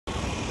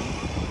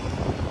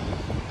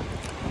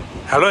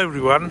Hello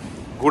everyone,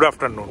 good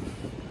afternoon.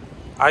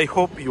 I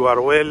hope you are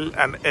well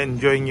and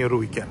enjoying your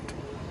weekend.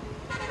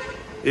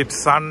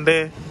 It's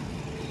Sunday,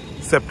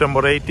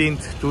 September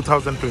 18th,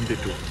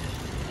 2022.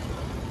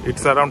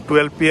 It's around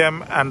 12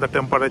 p.m. and the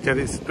temperature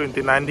is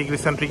 29 degrees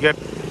centigrade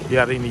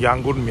here in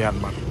Yangon,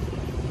 Myanmar.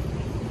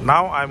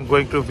 Now I'm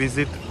going to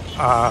visit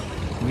a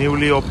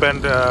newly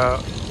opened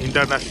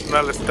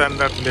international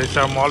standard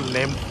leisure mall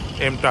named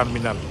M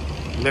Terminal.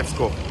 Let's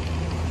go.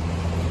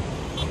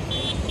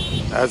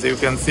 As you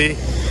can see,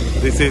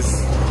 this is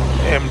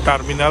M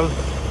Terminal.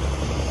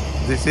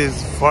 This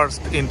is first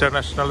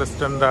international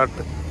standard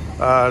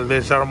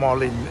leisure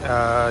mall in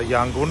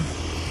Yangon.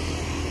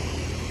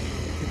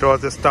 It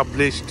was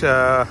established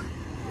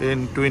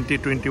in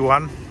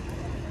 2021,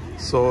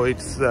 so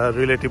it's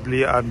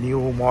relatively a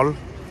new mall.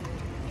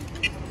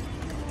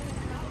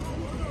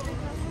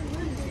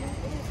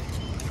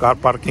 Car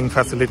parking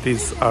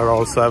facilities are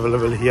also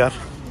available here.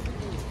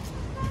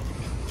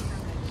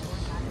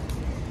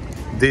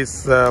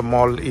 This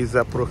mall is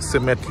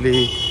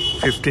approximately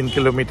 15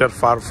 kilometers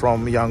far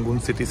from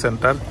Yangon city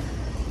center.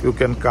 You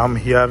can come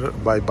here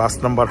by bus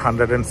number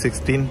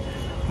 116.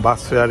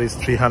 Bus fare is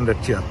 300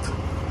 kyat.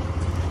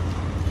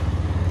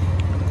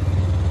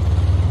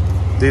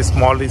 This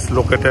mall is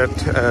located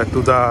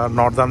to the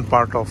northern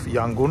part of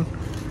Yangon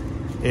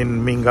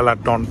in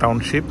Mingaladon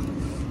township.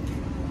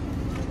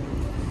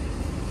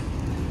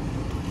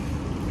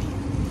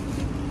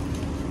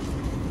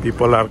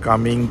 People are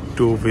coming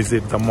to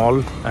visit the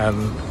mall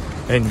and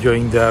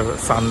enjoying their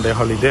Sunday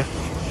holiday.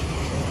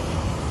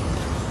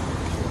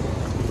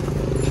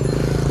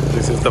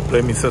 This is the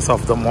premises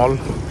of the mall.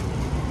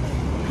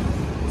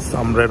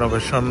 Some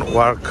renovation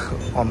work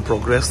on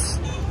progress.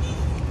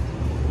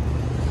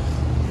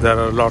 There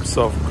are lots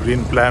of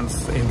green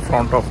plants in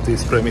front of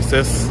these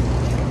premises.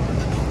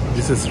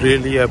 This is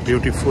really a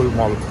beautiful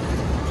mall.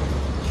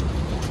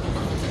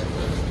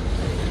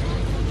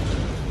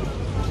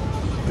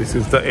 This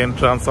is the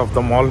entrance of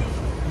the mall.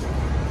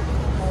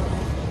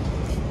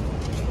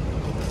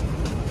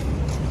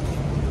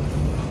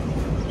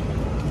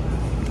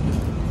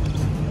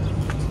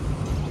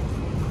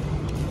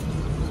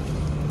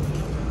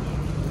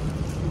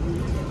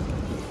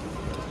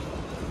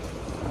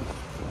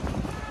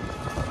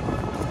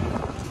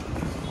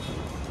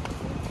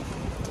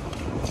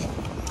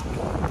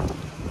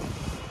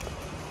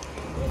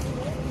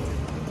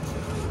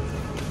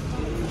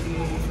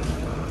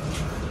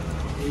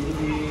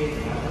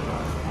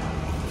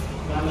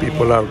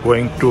 People are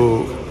going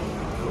to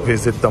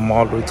visit the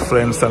mall with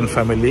friends and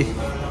family.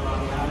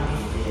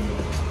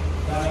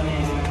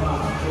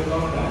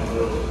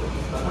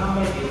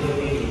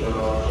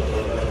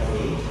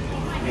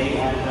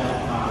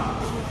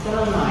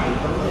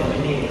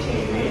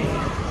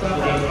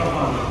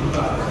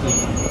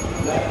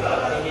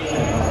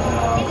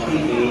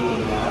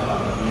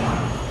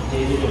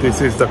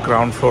 This is the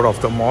ground floor of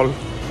the mall.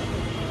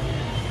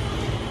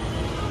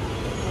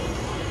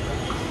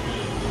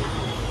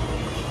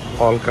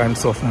 All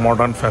kinds of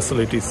modern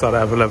facilities are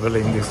available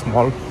in this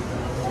mall.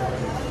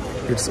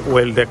 It's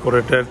well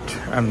decorated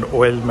and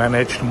well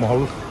managed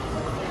mall.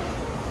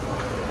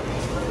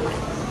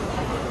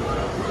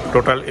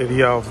 Total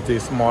area of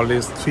this mall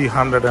is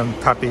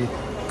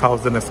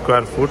 330,000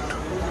 square foot.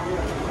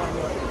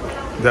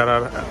 There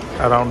are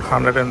around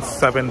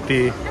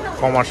 170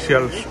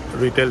 commercial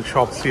retail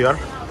shops here.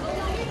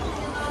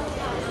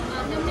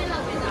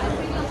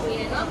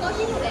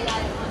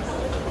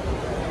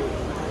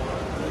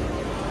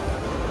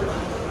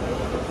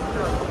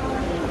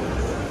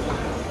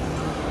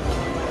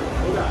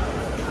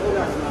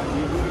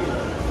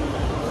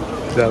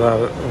 There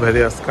are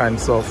various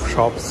kinds of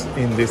shops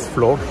in this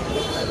floor.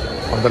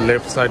 On the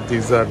left side,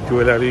 these are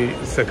jewelry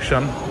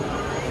section.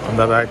 On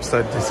the right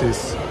side, this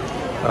is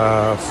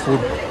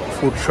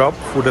food shop,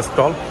 food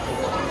stall.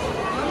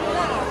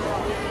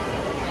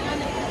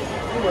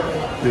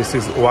 This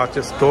is watch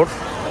store.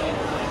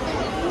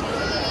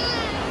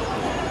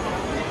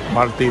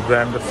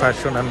 Multi-brand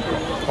fashion and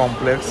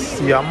complex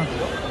Siam.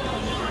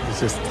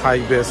 This is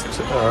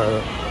Thai-based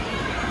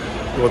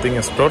clothing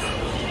store.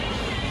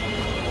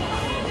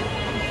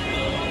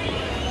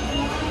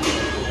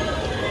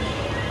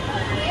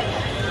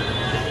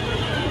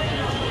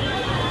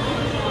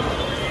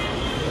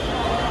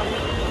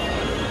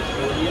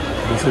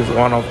 This is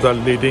one of the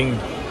leading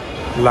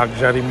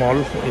luxury mall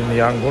in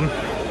Yangon.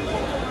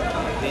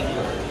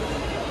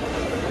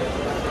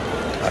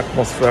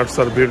 Atmospheres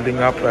are building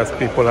up as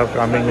people are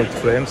coming with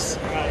friends.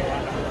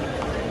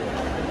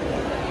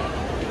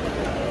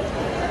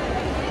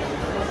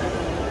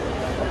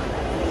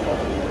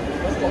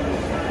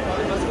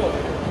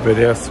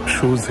 Various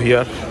shoes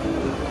here.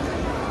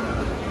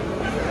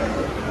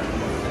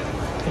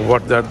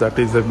 What that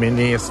is a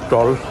mini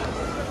stall.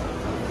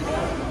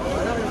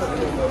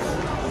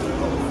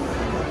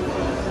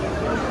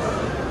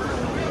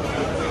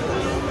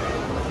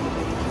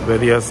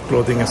 Various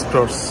clothing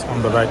stores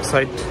on the right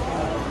side.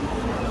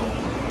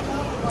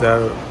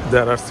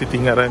 There are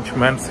seating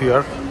arrangements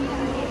here.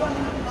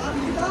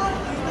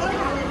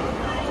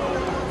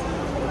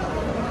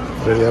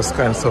 Various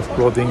kinds of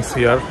clothing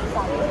here.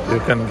 You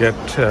can get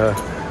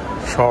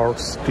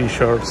shorts,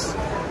 t-shirts,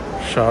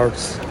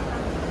 shirts,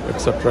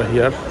 etc.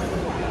 here.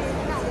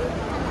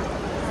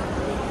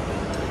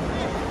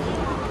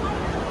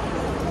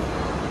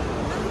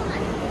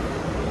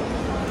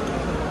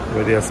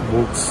 Various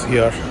books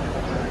here.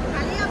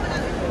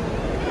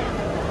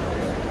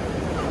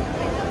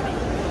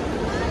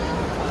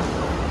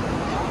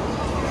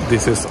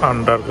 This is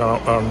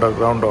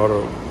underground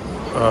or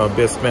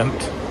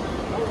basement.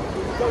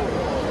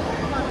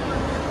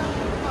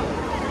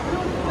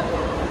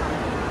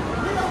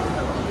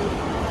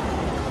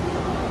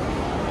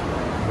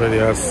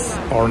 Various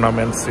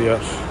ornaments here.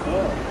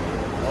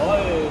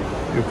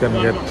 You can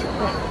get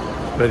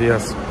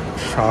various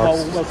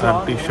shirts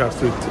and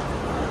t-shirts with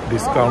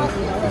discount.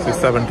 This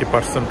is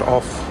 70%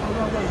 off,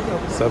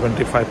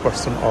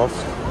 75% off.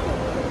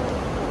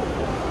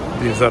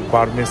 These are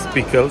Burmese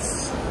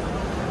pickles.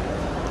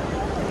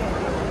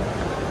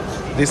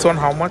 This one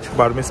how much?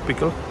 Burmese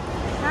pickle?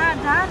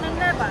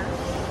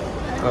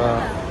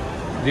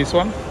 This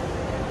one?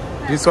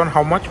 This one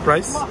how much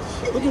price?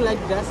 Would you like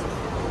this?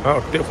 Oh,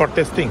 for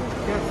testing?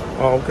 Yes.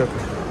 Oh, okay.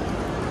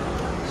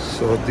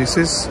 So this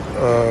is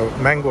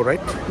mango,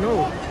 right?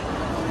 No.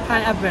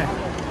 Pineapple.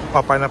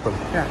 Oh, pineapple.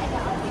 Yeah.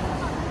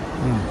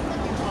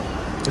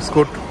 It's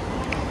good.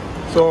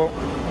 So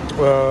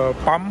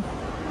palm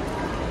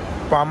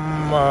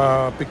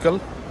pickle.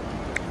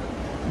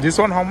 This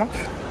one how much?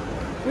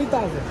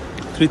 3,000.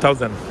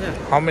 3,000. Yeah.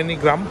 How many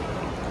gram?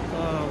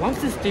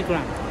 160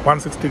 gram.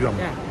 160 gram.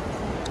 Yeah.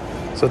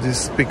 So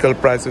this pickle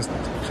price is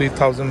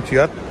 3,000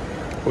 here,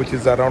 which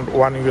is around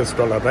 $1 US,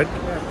 right?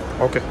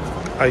 Yeah. Okay.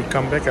 I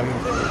come back and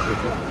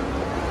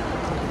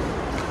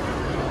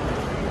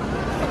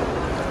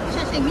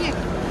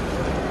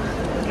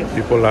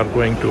people are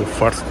going to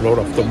first floor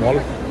of the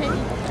mall.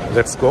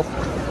 Let's go.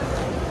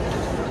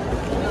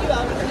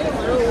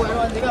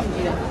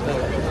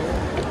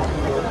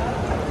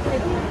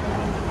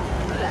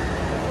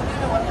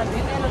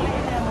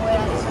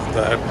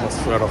 The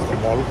atmosphere of the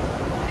mall.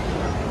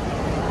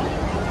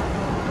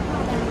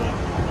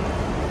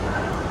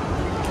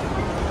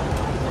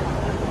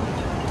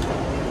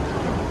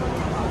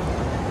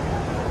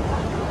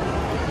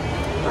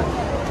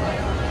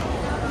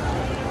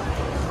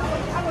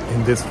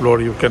 In this floor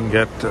you can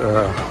get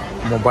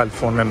mobile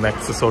phone and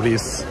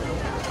accessories,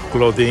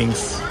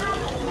 clothings,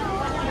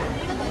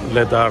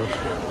 leather,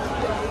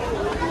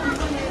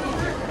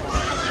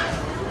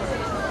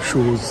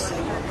 shoes,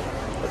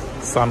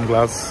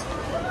 sunglasses.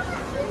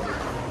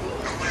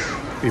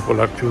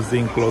 People are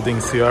choosing clothing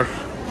here.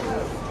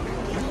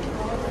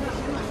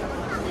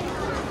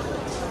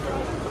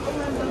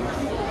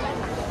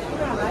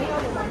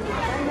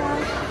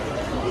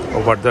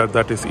 Over there,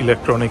 that is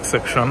electronics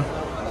section.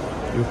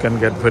 You can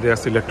get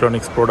various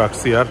electronics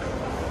products here.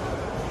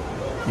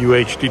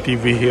 UHD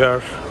TV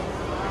here.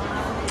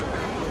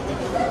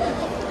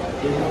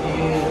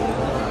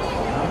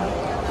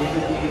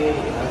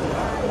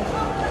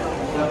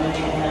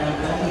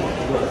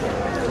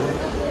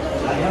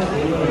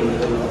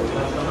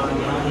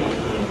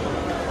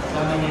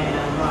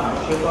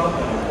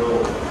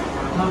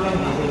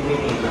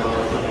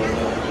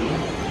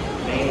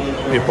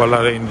 People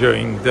are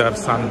enjoying their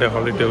Sunday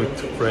holiday with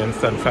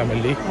friends and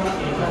family.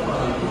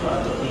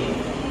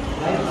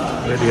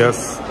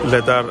 Various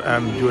leather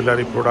and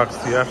jewelry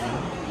products here.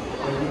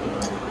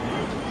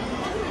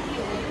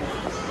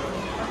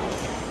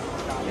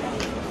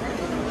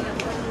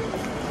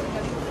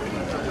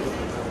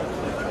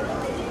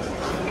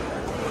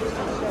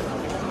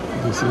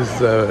 This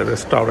is a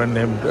restaurant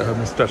named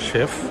Mr.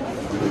 Chef.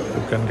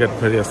 You can get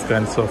various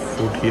kinds of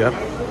food here.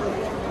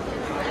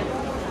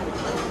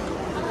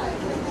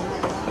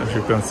 As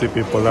you can see,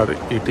 people are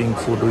eating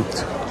food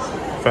with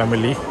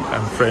family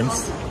and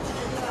friends.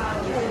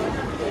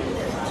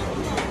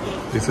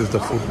 This is the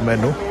food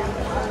menu.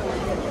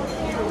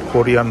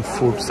 Korean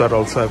foods are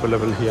also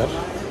available here.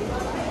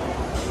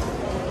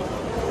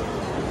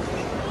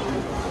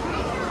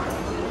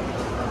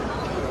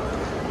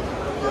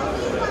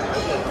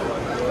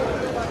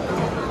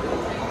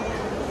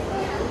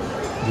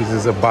 This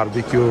is a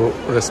barbecue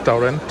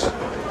restaurant.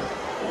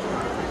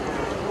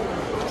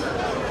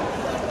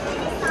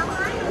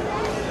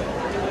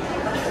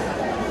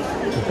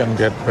 You can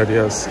get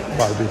various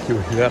barbecue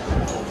here.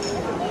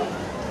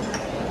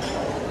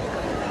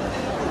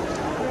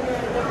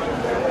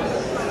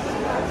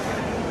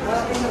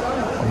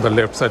 On the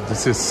left side,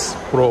 this is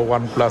Pro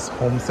One Plus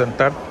Home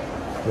Center.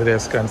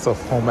 Various kinds of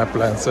home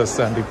appliances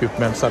and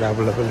equipments are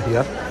available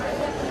here.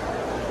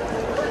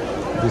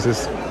 This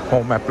is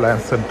Home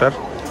Appliance Center.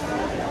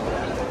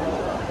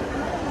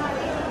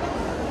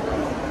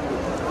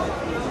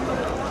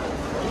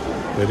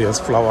 Various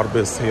flower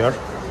base here.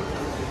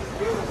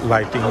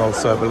 Lighting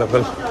also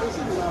available.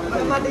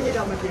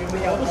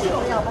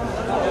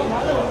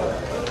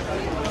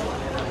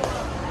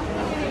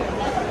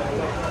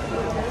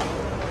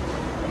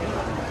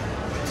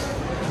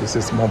 This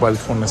is mobile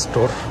phone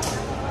store.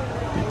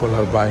 People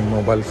are buying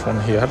mobile phone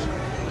here.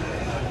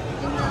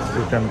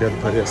 You can get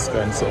various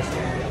kinds of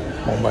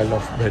mobile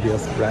of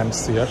various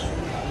brands here.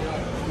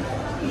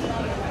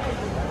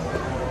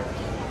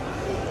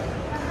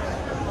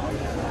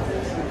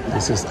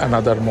 This is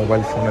another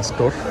mobile phone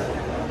store.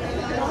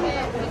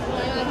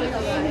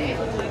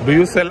 Do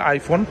you sell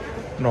iPhone?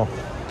 No.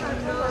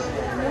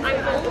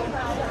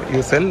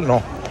 You sell?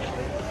 No.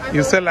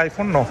 You sell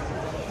iPhone? No.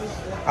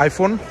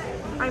 iPhone?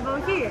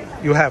 iPhone here.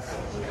 You have?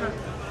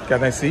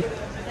 Can I see?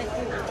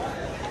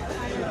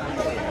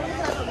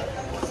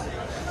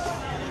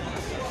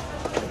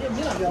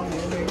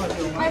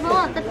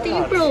 iPhone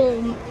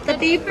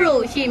 13 Pro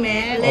ရှိမ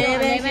ယ်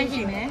 11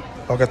 ရှိမယ်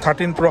Okay,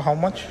 13 Pro how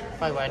much?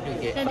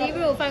 512 13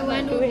 Pro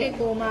 512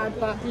 ကိုမှ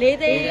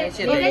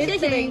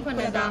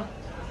48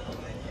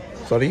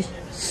 Sorry?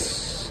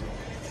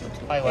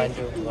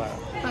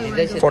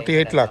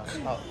 48 lakh.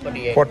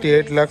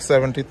 48 lakh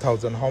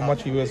 70,000. How much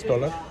US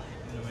dollar?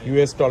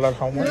 US dollar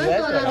how much?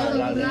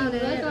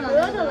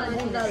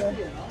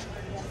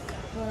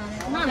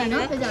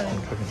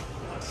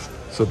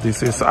 So this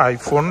is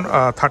iPhone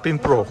 13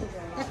 Pro.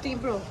 13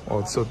 Pro.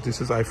 Also,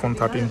 this is iPhone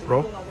 13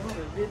 Pro.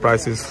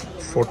 Price is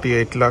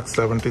 48 lakh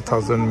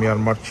 70,000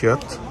 Myanmar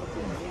kyat.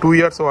 2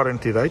 years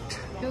warranty, right?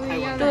 2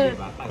 years.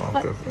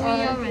 Okay.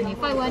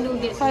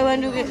 512 gig.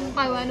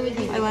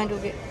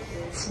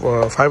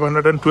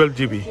 512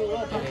 GB.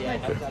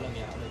 Okay.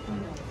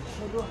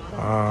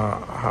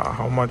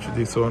 How much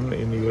this one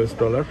in US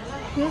dollar?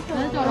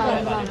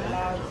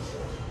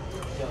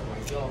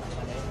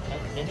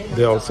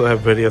 They also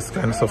have various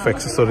kinds of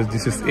accessories.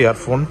 This is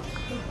earphone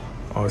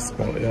or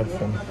small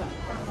earphone.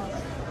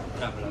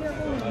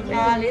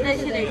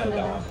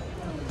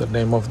 The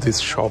name of this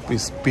shop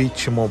is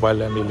Peach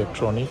Mobile and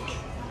Electronic.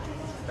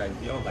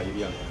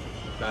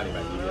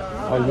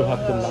 Oh, you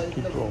have the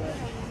Lucky Pro.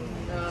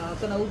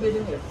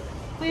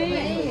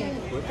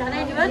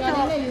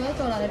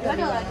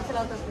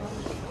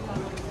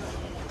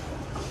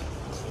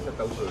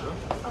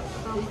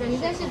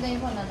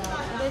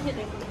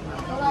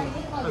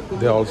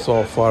 They also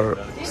offer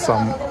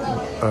some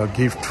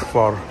gift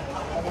for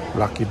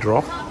lucky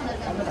draw.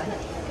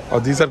 Oh,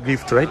 these are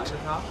gift, right?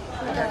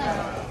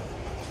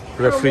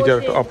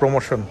 Refrigerator or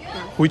promotion.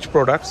 Which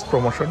products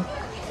promotion?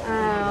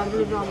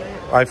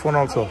 iPhone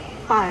also.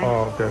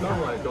 Oh, okay.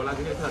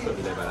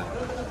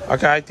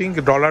 Okay, I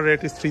think dollar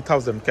rate is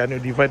 3,000. Can you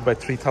divide by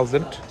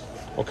 3,000?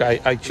 Okay,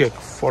 I check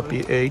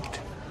 48,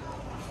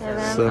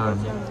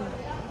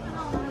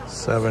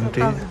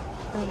 70.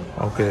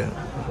 Okay,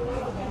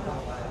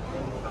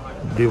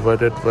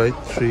 divided by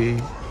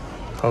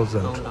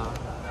 3,000.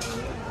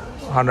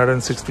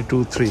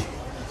 162.3.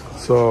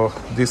 So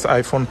this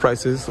iPhone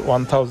price is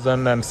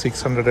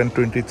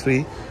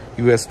 1,623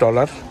 US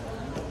dollar.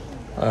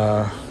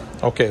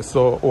 Okay,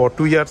 so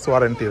 2 years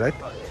warranty, right?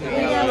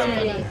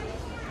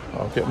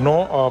 Okay,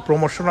 no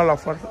promotional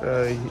offer.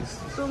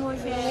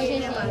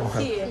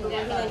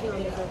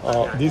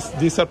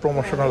 These are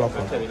promotional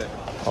offer.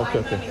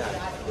 Okay.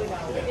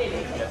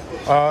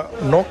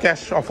 No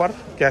cash offer,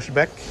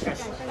 cashback.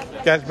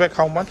 Cashback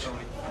how much?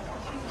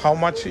 How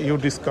much you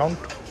discount?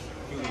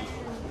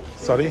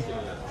 Sorry.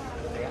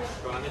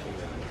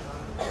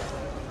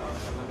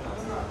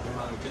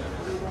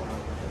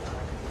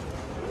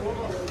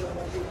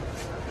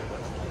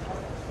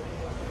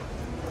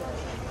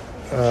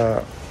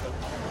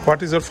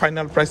 What is your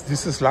final price?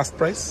 This is last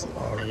price?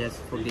 Or? Yes,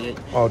 48.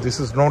 Oh, this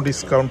is no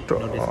discount.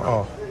 No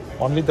discount.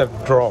 Only the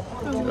draw.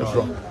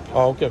 Draw.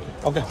 Oh, okay.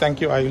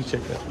 Thank you. I will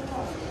check that.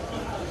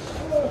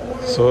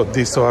 So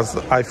this was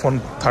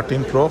iPhone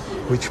 13 Pro,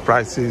 which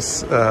price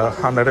is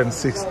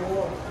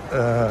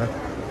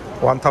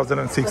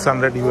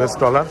 1,600 US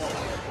dollar.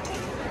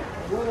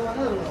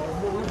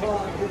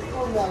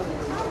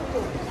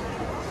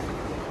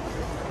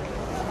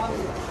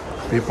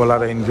 People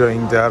are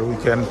enjoying their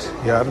weekend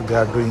here. They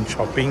are doing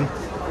shopping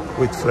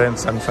with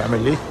friends and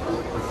family.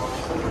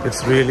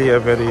 It's really a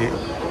very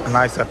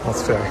nice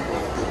atmosphere.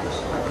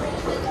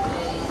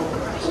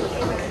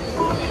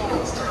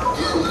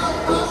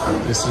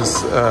 This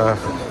is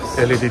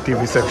LED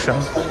TV section.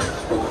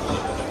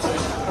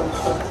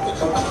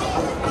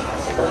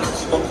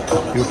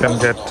 You can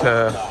get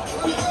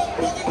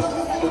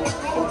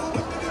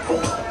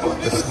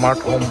the smart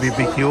home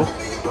BBQ.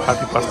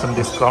 30%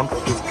 discount,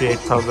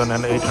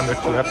 58,800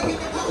 here.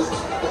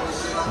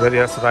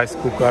 Various rice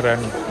cooker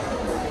and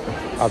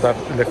other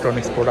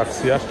electronics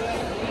products here.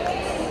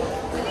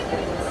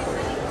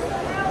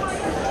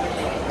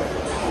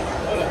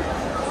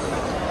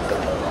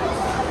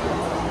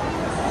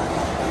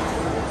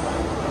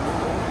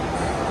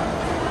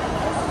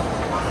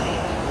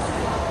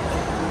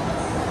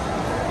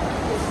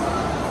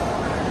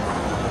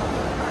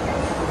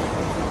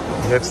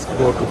 Let's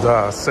go to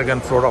the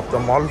second floor of the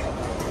mall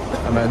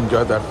and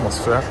enjoy the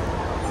atmosphere.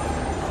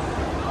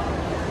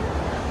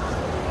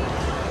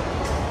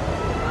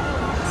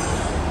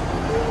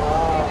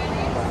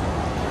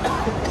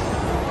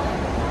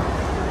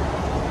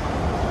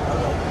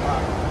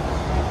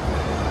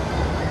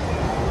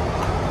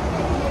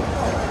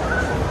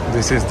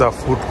 This is the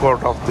food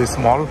court of this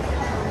mall.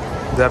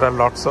 There are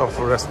lots of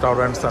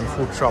restaurants and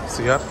food shops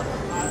here.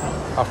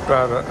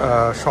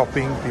 After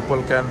shopping,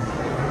 people can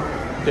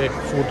take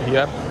food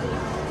here.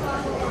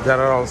 There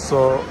are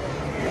also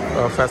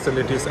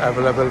facilities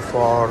available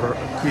for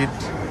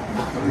kids.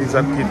 These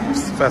are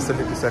kids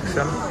facility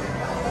section.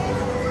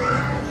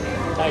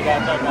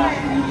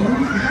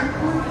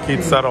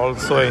 Kids are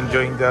also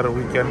enjoying their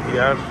weekend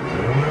here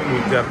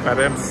with their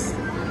parents.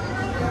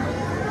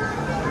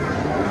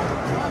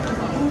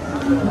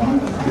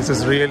 This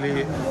is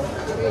really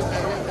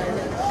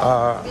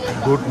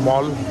a good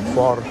mall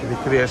for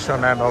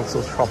recreation and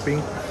also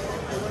shopping.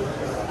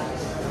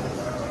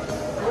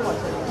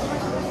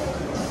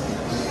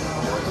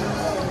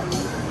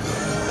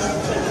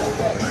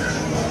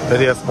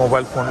 Various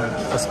mobile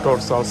phone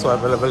stores also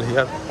available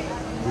here.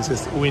 This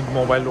is Wind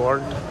Mobile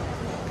World.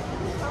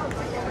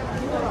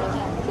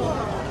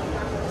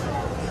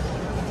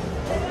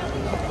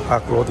 A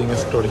clothing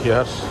store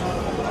here.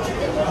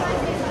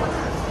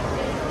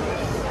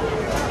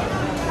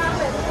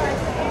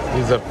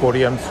 These are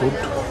Korean food.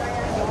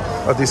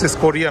 This is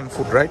Korean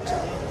food, right?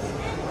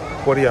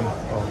 Korean.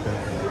 Okay.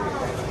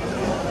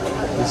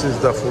 This is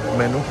the food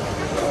menu.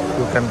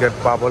 You can get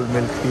bubble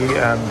milk tea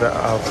and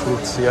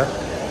fruits here.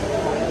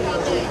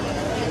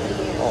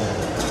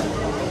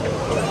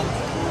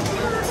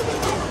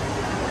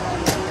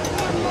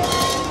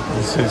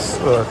 This is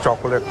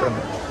chocolate and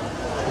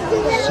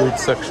sweet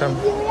section.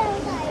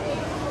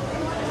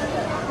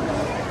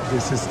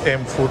 This is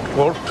M Food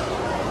Court.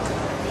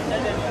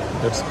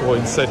 Let's go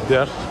inside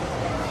there.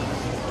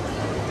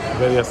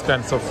 Various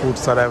kinds of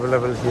foods are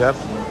available here.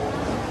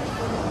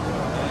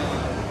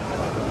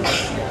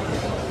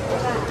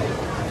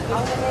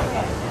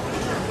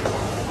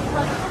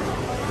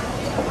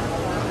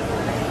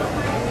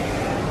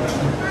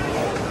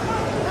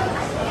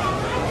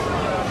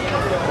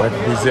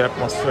 Quite busy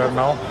atmosphere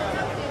now.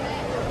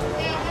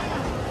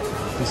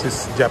 This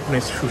is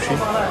Japanese sushi.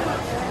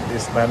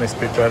 This man is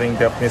preparing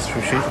Japanese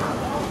sushi.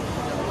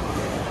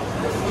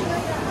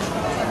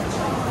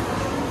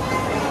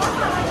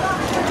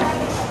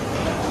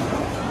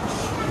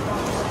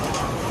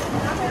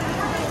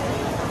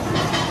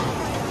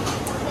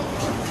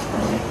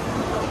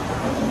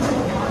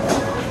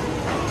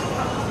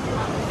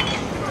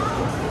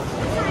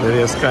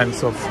 Various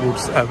kinds of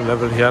foods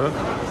available here.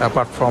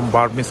 Apart from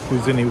Burmese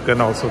cuisine, you can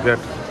also get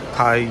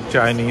Thai,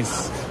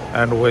 Chinese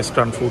and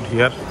Western food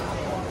here.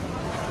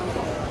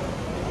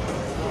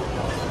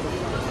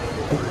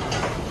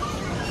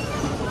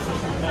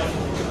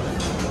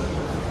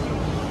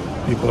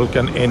 People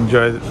can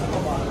enjoy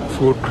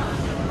food.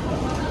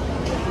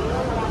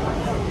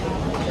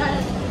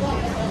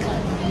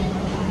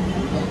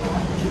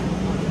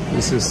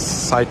 This is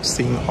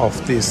sightseeing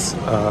of this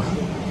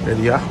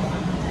area.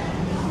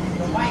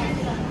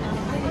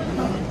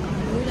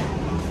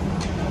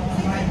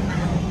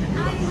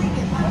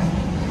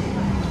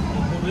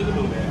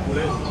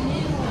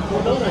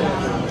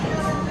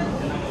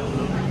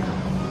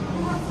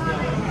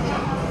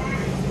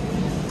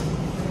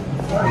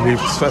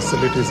 Lifts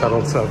facilities are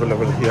also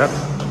available here.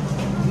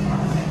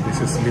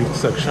 This is lift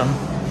section.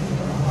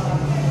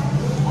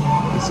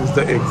 This is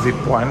the exit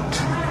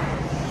point.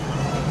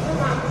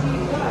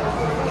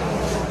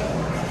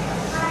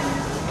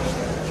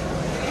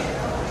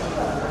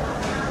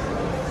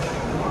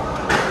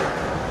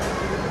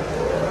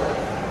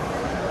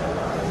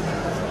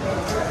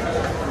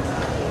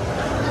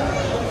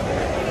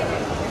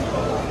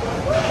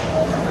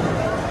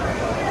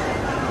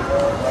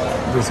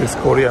 This is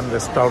Korean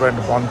restaurant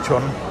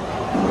Bonchon.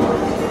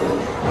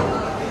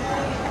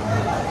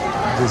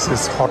 This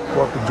is hot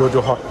pot,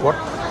 Jojo hot pot.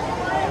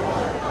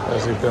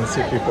 As you can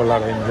see, people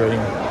are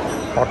enjoying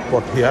hot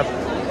pot here.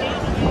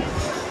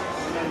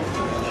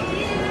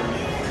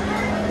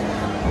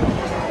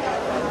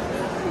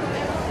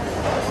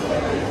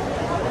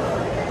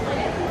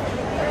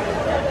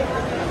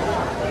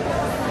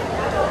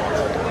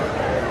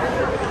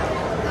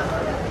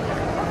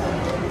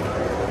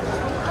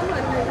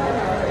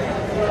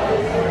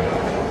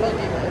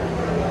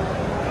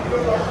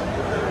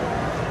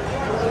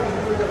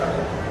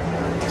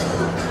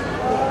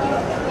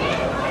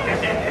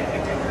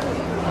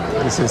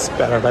 This is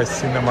Paradise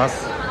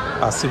Cinemas,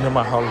 a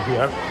cinema hall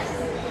here.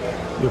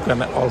 You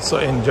can also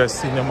enjoy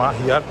cinema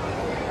here.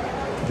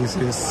 This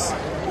is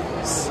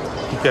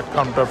ticket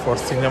counter for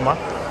cinema.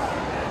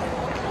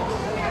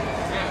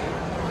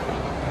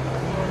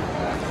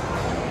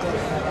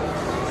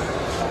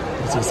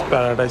 This is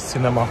Paradise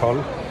Cinema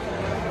Hall.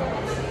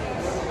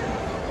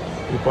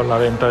 People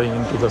are entering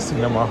into the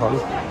cinema hall.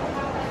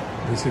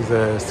 This is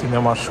a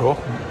cinema show,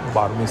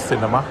 Burmese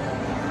cinema.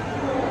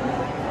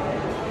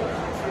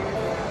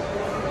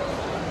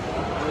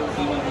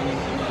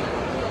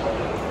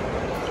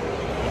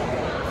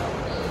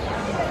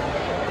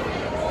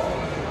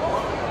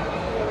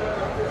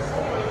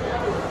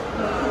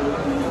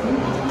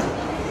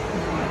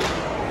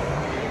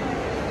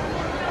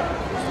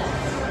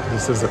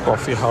 This is a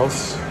coffee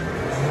house.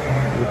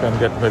 You can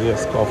get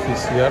various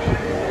coffees here.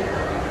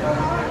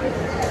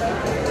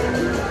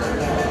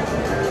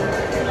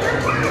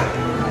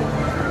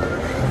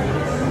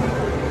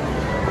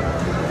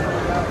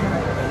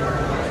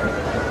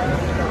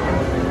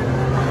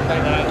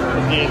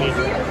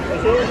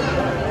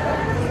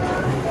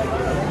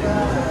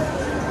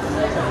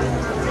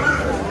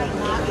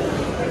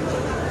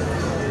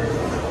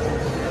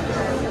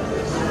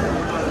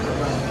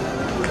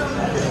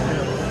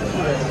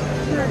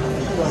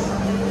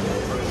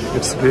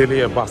 It's really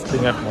a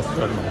bustling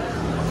atmosphere now.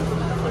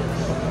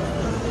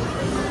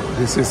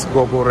 This is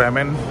Gogo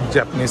Ramen,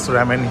 Japanese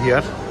ramen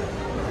here.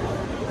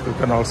 You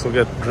can also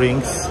get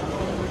drinks,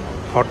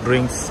 hot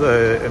drinks,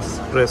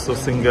 espresso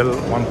single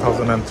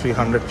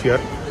 1,300 here,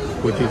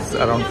 which is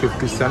around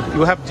 50 cents.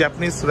 You have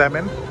Japanese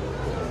ramen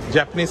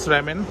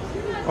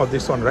or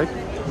this one, right?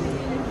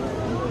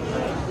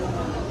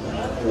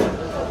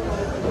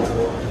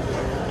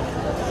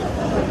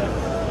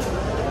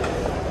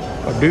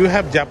 Do you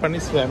have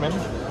Japanese ramen?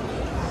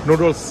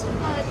 Noodles?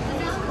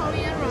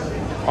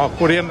 Oh,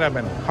 Korean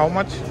ramen. How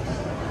much?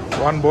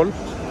 One bowl?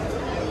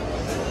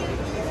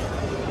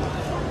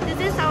 This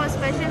is our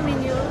special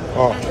menu.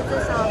 Oh. And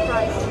this is our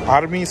price.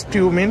 Army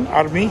stew mean?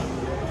 Army?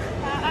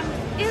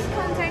 It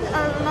contains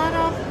a lot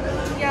of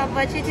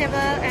vegetable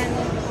and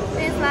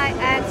things like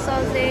egg,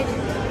 sausage.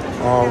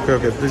 Oh,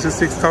 okay. This is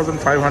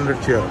 6,500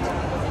 here.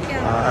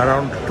 Yeah.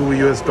 Around $2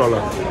 US.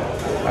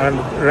 And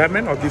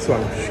ramen or this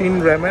one?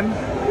 Shin ramen,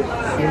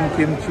 Shin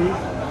kimchi,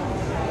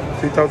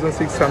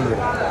 3,600.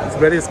 It's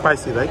very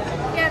spicy, right?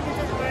 Yeah, this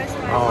is very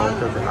spicy. Oh,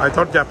 okay. I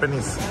thought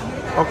Japanese.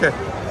 Okay.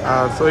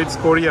 So it's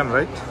Korean,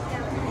 right?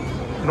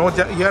 Yeah. No,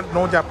 here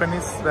no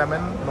Japanese ramen,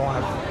 no.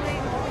 With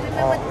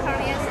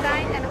Korean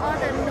style, and all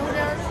the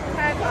noodles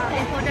have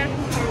imported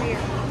from Korea.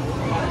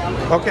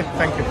 Okay,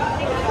 thank you.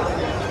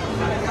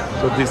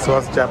 So this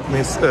was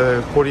Japanese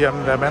Korean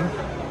ramen.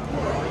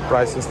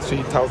 Price is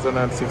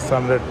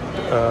 3,600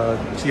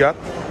 kyat,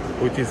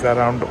 which is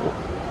around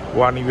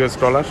 $1 US.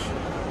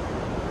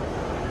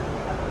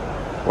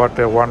 What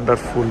a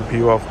wonderful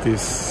view of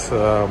this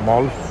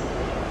mall.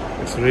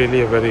 It's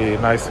really a very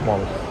nice mall.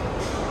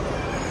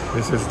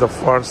 This is the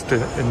first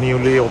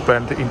newly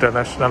opened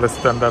international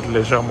standard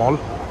leisure mall.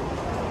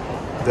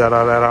 There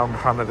are around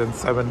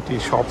 170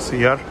 shops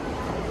here.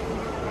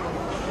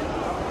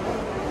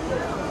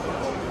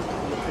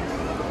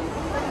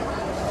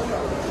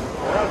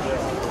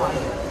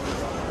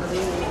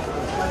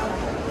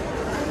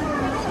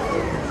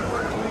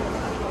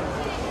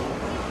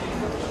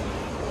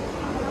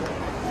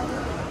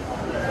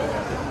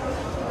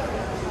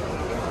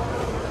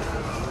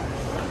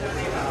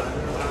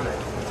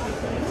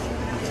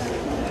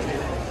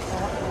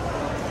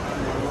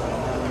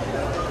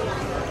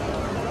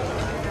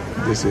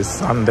 This is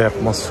Sunday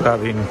atmosphere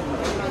in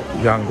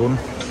Yangon.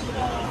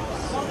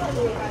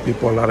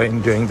 People are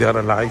enjoying their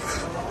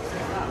life.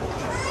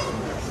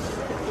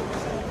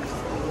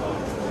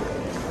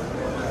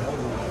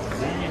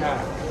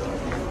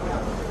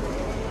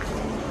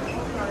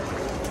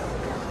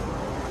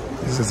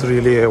 This is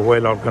really a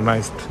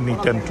well-organized,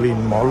 neat and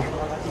clean mall.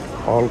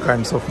 All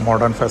kinds of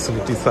modern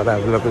facilities are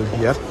available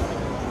here.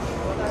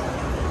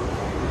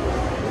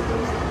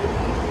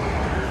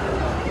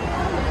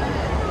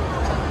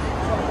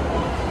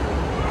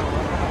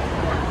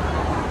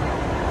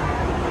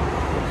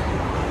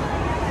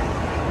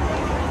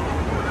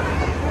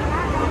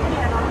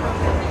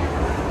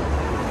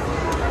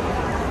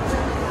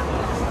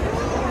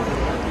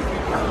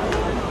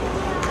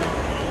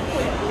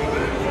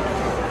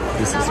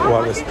 This is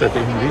Wall Street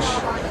English.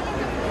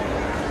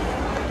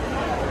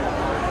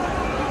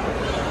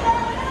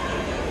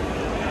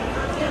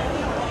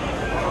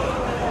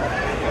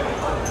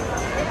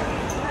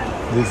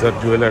 These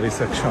are jewelry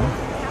section.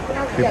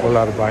 People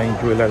are buying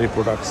jewelry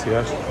products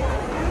here.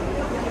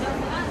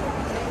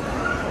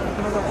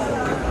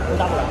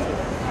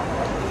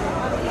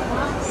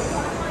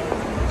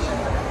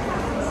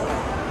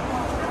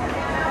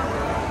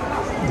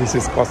 This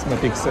is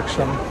cosmetic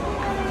section.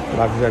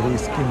 Luxury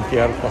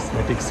skincare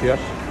cosmetics here.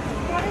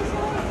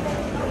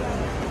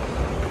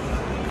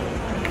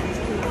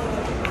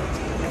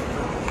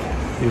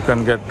 You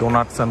can get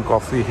donuts and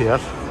coffee here.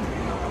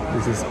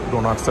 This is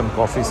donuts and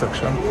coffee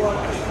section.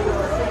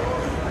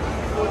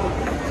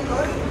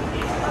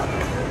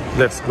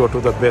 Let's go to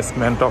the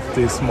basement of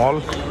this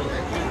mall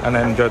and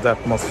enjoy the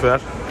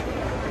atmosphere.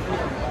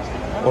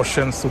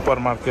 Ocean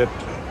Supermarket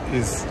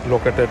is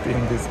located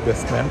in this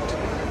basement.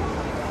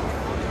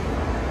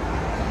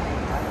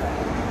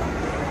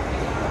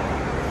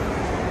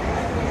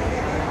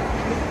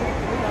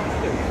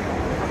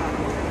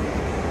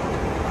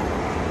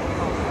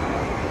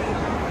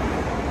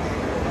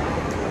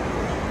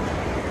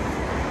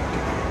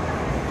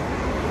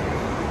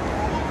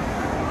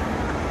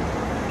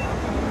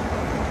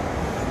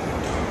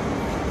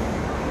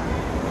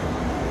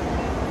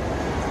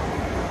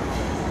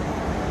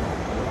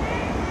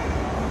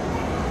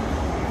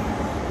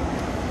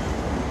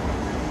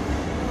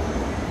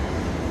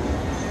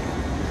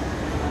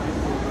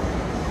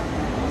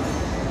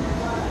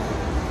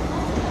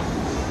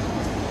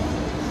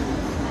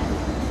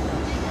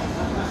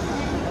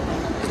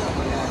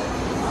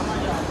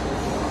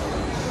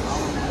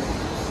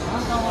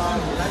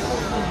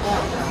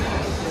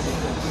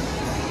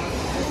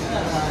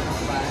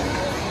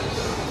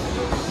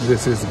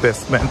 This is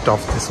basement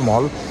of this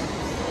mall.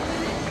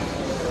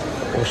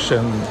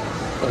 Ocean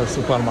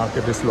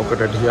Supermarket is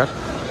located here.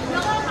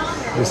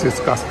 This is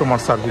customer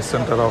service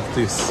center of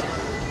this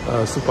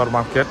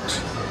supermarket.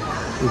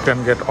 You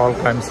can get all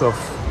kinds of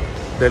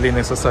daily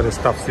necessary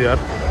stuffs here.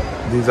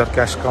 These are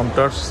cash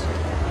counters.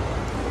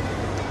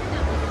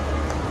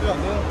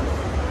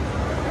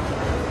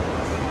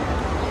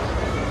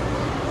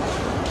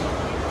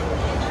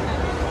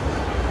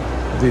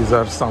 These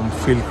are some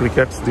field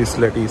crickets. This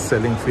lady is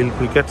selling field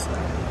crickets,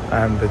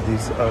 and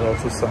these are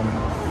also some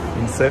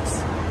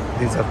insects.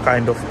 These are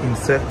kind of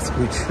insects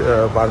which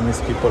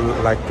Burmese people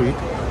like to eat.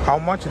 How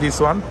much this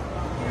one?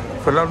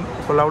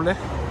 Falaule?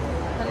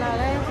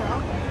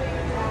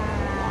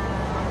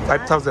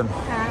 5,000.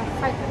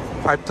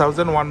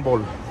 5,000 one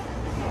bowl.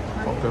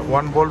 Okay,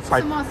 one bowl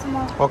 5.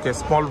 Small. Okay,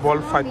 small bowl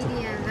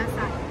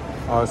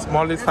 5,000.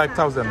 Small is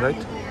 5,000,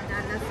 right?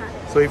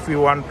 So if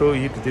you want to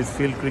eat this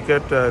field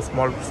cricket,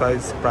 small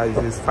size price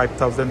is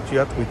 5,000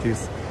 kyat, which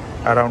is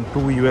around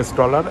 $2 US.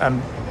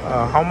 And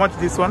how much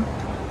this one?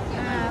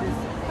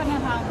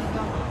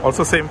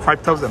 Also same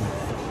 5,000.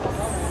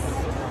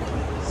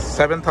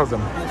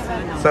 7,000.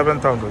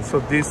 7,000. So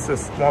this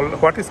small,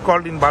 what is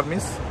called in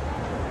Burmese?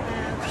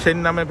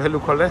 Shen name bhelu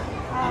khole?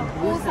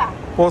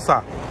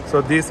 Posa.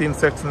 So this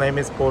insect's name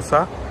is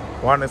posa.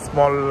 One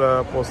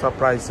small posa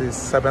price is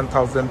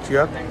 7,000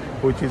 kyat,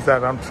 which is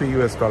around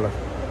 $3 US.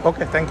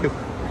 Okay, thank you.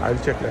 I'll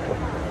check later.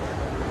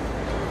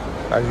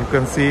 As you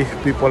can see,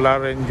 people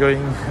are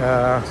enjoying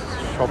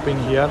shopping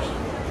here.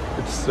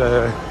 It's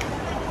a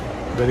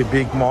very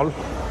big mall.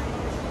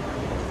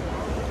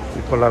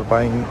 People are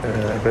buying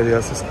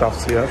various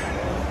stuffs here.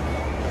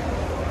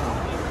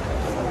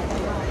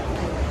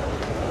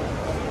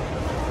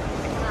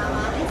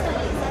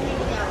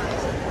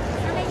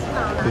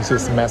 This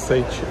is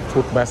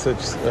food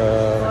massage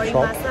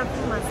shop.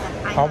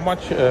 How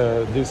much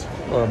this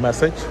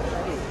massage?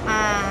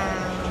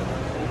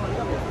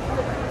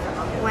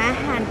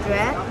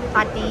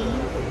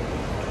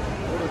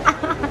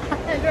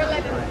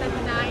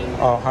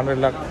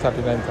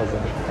 139,000.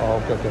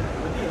 Oh, okay.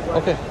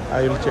 Okay,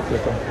 I will check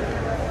later.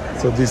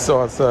 So this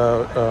was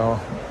a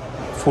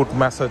foot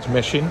massage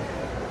machine.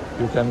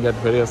 You can get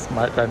various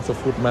kinds of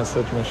foot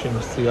massage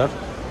machines here.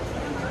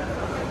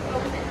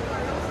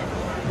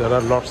 There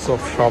are lots of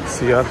shops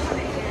here.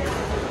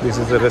 This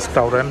is a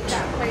restaurant.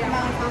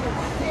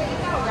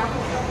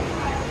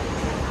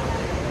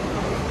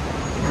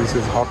 This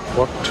is hot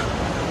pot.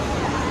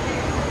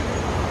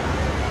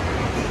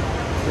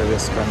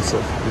 Various kinds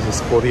of, this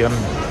is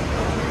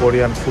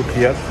Korean food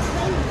here.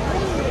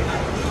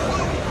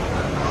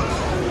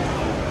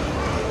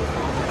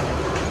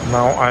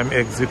 Now I'm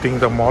exiting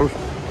the mall.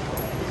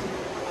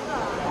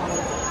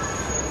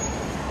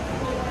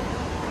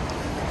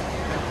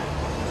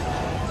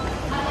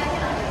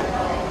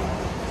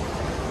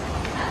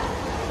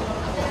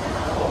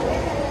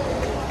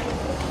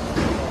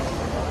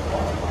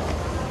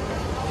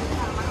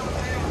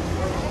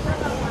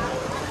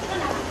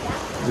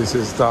 This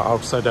is the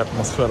outside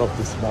atmosphere of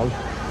this mall.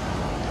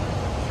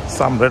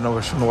 Some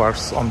renovation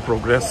works on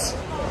progress.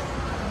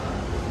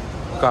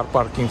 Car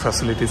parking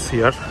facilities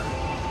here.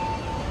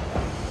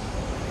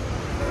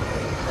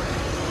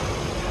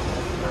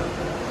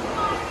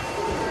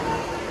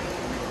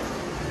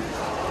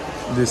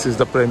 This is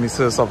the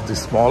premises of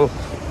this mall.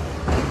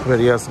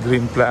 Various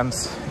green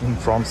plants in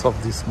front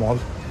of this mall.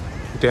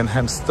 It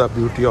enhances the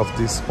beauty of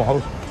this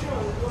mall.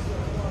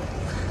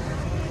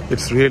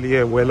 It's really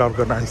a well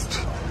organized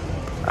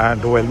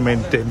and well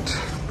maintained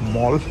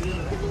mall.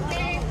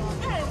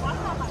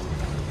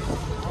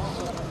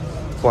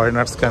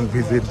 Foreigners can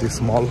visit this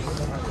mall.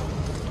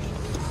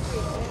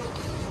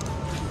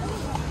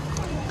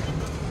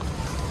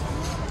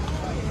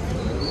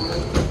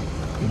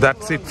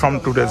 That's it from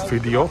today's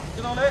video.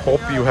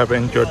 Hope you have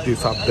enjoyed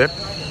this update.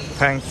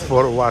 Thanks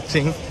for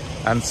watching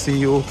and see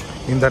you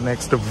in the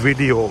next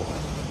video.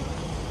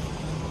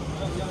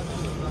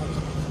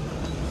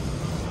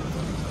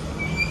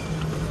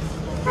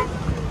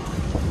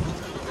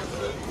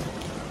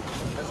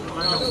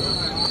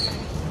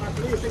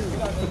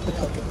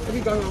 Đi